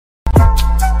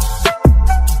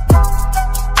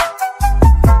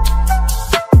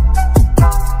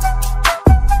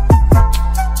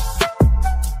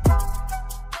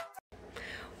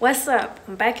What's up?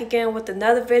 I'm back again with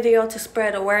another video to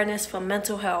spread awareness for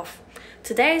mental health.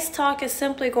 Today's talk is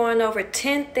simply going over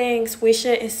 10 things we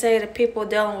shouldn't say to people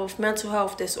dealing with mental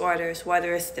health disorders,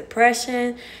 whether it's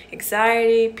depression,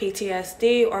 anxiety,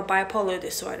 PTSD, or bipolar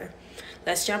disorder.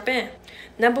 Let's jump in.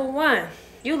 Number 1,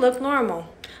 you look normal.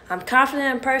 I'm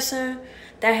confident a person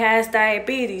that has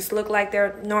diabetes look like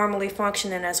they're normally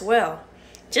functioning as well.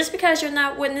 Just because you're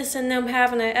not witnessing them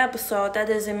having an episode, that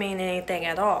doesn't mean anything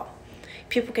at all.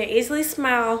 People can easily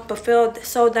smile, but feel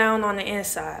so down on the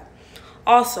inside.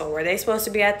 Also, were they supposed to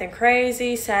be acting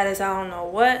crazy, sad as I don't know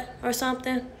what, or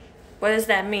something? What does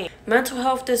that mean? Mental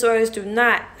health disorders do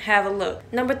not have a look.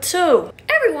 Number 2,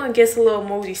 everyone gets a little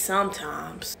moody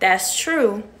sometimes. That's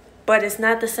true, but it's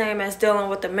not the same as dealing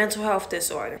with a mental health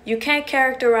disorder. You can't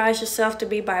characterize yourself to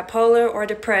be bipolar or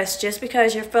depressed just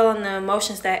because you're feeling the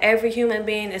emotions that every human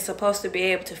being is supposed to be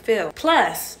able to feel.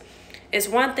 Plus, it's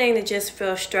one thing to just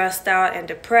feel stressed out and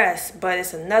depressed, but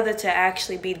it's another to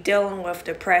actually be dealing with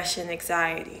depression,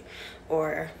 anxiety,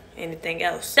 or anything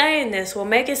else. Saying this will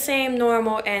make it seem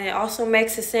normal, and it also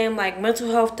makes it seem like mental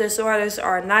health disorders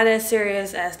are not as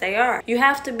serious as they are. You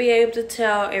have to be able to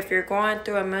tell if you're going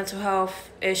through a mental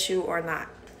health issue or not.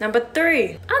 Number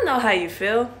 3, I know how you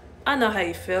feel. I know how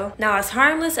you feel. Now, as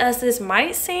harmless as this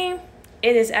might seem,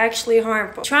 it is actually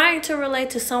harmful. Trying to relate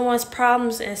to someone's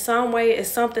problems in some way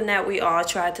is something that we all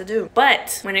try to do.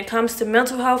 But when it comes to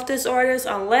mental health disorders,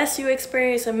 unless you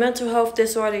experience a mental health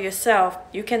disorder yourself,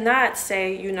 you cannot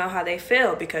say you know how they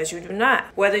feel, because you do not.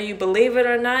 Whether you believe it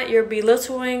or not, you're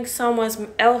belittling someone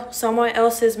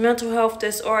else's mental health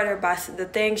disorder by the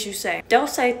things you say.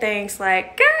 Don't say things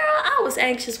like, "Girl, I was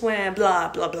anxious when blah,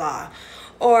 blah, blah."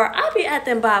 Or, "I be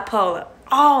acting bipolar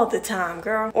all the time,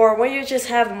 girl." Or when you're just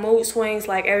having mood swings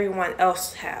like everyone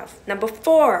else have. Number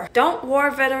 4, don't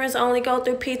war veterans only go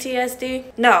through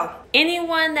PTSD? No.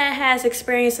 Anyone that has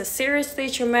experienced a seriously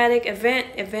traumatic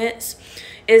events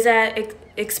is at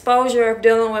exposure of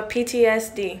dealing with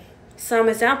PTSD. Some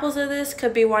examples of this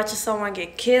could be watching someone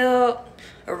get killed,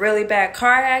 a really bad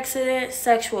car accident,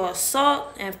 sexual assault,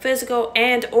 and physical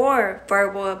and or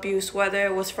verbal abuse, whether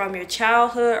it was from your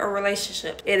childhood or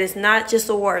relationship. It is not just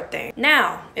a war thing.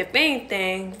 Now, if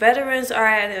anything, veterans are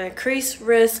at an increased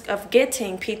risk of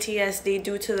getting PTSD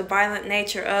due to the violent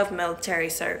nature of military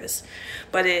service,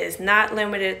 but it is not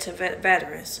limited to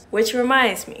veterans. Which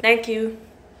reminds me, thank you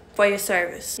for your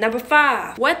service. Number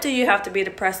 5, what do you have to be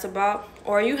depressed about?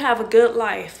 Or you have a good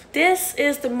life. This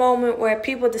is the moment where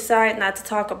people decide not to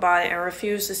talk about it and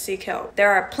refuse to seek help.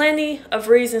 There are plenty of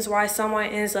reasons why someone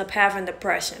ends up having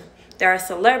depression. There are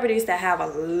celebrities that have a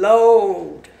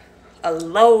load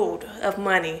of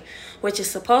money, which is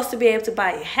supposed to be able to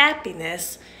buy you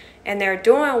happiness, and they're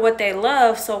doing what they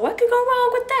love, so what could go wrong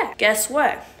with that? Guess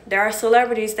what? There are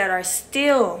celebrities that are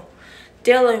still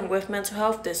dealing with mental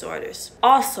health disorders.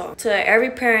 Also, to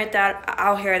every parent that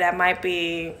out here that might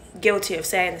be guilty of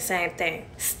saying the same thing,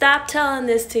 stop telling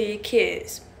this to your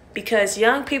kids, because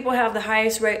young people have the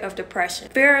highest rate of depression.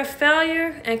 Fear of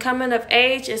failure and coming of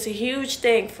age is a huge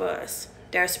thing for us.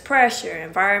 There's pressure,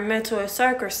 environmental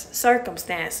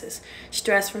circumstances,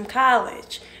 stress from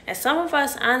college, and some of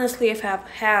us honestly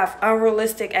have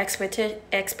unrealistic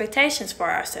expectations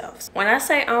for ourselves. When I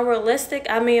say unrealistic,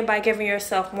 I mean by giving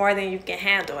yourself more than you can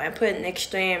handle and putting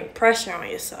extreme pressure on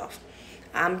yourself.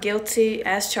 I'm guilty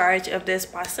as charged of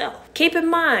this myself. Keep in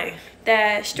mind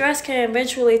that stress can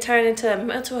eventually turn into a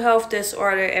mental health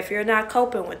disorder if you're not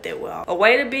coping with it well. A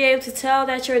way to be able to tell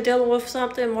that you're dealing with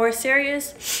something more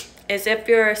serious is if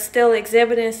you're still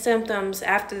exhibiting symptoms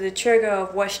after the trigger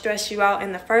of what stressed you out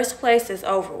in the first place is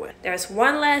over with. There's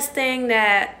one last thing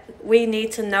that we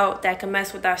need to note that can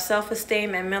mess with our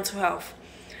self-esteem and mental health.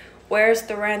 Where's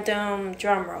the random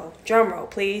drum roll? Drum roll,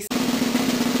 please.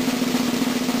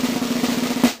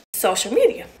 Social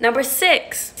media. Number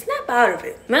 6, snap out of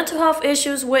it. Mental health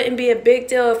issues wouldn't be a big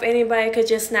deal if anybody could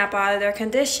just snap out of their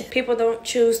condition. People don't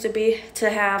choose to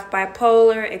have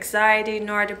bipolar, anxiety,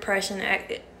 nor depression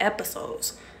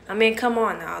episodes. I mean, come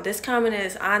on now. This comment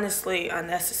is honestly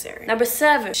unnecessary. Number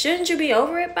 7, shouldn't you be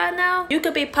over it by now? You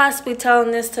could be possibly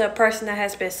telling this to a person that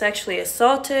has been sexually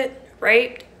assaulted,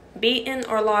 raped, beaten,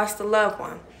 or lost a loved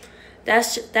one.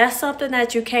 That's something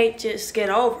that you can't just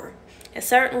get over. And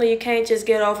certainly you can't just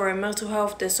get over a mental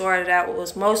health disorder that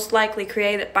was most likely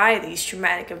created by these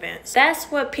traumatic events. That's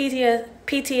what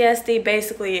PTSD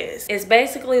basically is. It's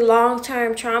basically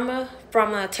long-term trauma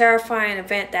from a terrifying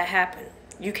event that happened.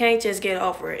 You can't just get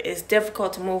over it. It's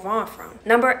difficult to move on from.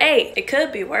 Number 8, it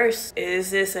could be worse.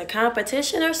 Is this a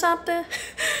competition or something?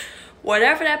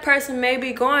 Whatever that person may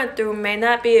be going through may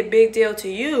not be a big deal to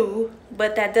you,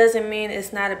 but that doesn't mean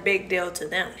it's not a big deal to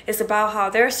them. It's about how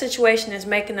their situation is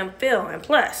making them feel, and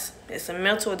plus, it's a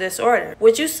mental disorder.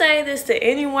 Would you say this to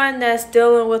anyone that's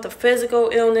dealing with a physical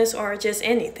illness or just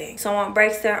anything? Someone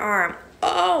breaks their arm.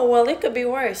 Oh, well, it could be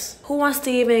worse. Who wants to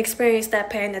even experience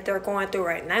that pain that they're going through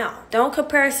right now? Don't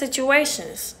compare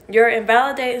situations. You're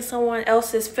invalidating someone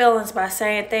else's feelings by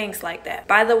saying things like that.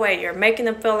 By the way, you're making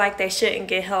them feel like they shouldn't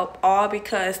get help, all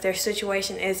because their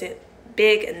situation isn't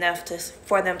big enough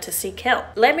for them to seek help.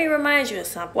 Let me remind you of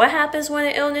something. What happens when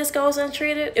an illness goes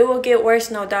untreated? It will get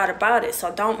worse, no doubt about it,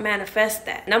 so don't manifest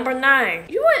that. Number 9,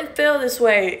 you wouldn't feel this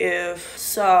way if,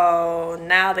 so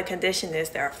now the condition is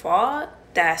their fault?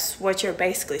 That's what you're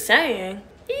basically saying.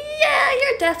 Yeah,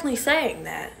 you're definitely saying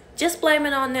that. Just blame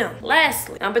it on them.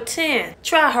 Lastly, number 10,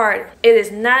 try harder. It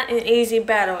is not an easy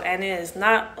battle, and it is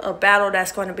not a battle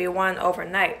that's going to be won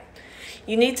overnight.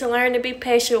 You need to learn to be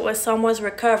patient with someone's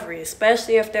recovery,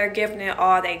 especially if they're giving it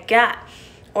all they got,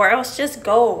 or else just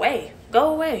go away.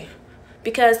 Go away.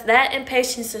 Because that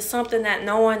impatience is something that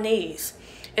no one needs.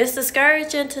 It's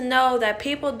discouraging to know that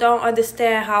people don't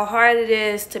understand how hard it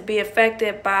is to be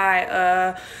affected by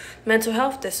a mental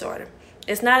health disorder.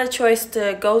 It's not a choice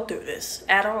to go through this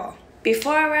at all.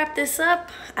 Before I wrap this up,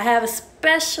 I have a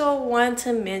special one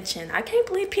to mention. I can't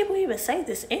believe people even say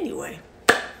this anyway.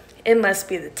 It must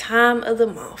be the time of the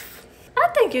month. I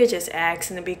think you're just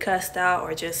asking to be cussed out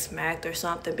or just smacked or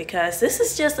something, because this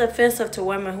is just offensive to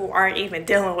women who aren't even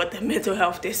dealing with a mental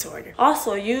health disorder.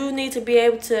 Also, you need to be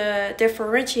able to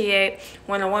differentiate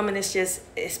when a woman is just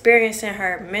experiencing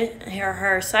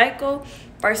her cycle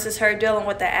versus her dealing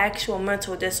with the actual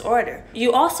mental disorder.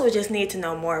 You also just need to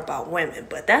know more about women,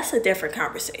 but that's a different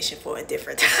conversation for a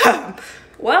different time.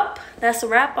 Well, that's a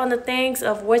wrap on the things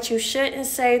of what you shouldn't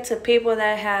say to people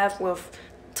that have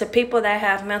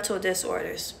mental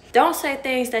disorders. Don't say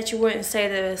things that you wouldn't say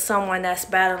to someone that's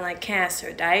battling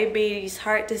cancer, diabetes,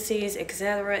 heart disease,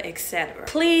 etc., etc.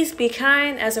 Please be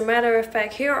kind. As a matter of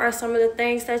fact, here are some of the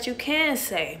things that you can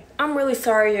say. I'm really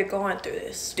sorry you're going through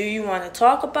this. Do you want to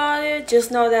talk about it?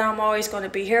 Just know that I'm always going to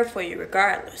be here for you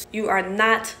regardless. You are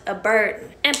not a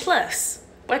burden. And plus,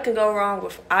 what could go wrong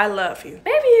with I love you?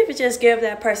 Maybe you could just give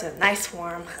that person a nice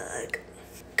warm hug.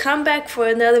 Come back for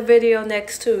another video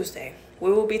next Tuesday.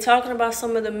 We will be talking about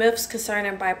some of the myths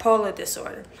concerning bipolar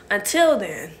disorder. Until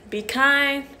then, be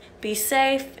kind, be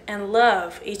safe, and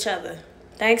love each other.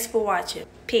 Thanks for watching.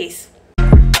 Peace.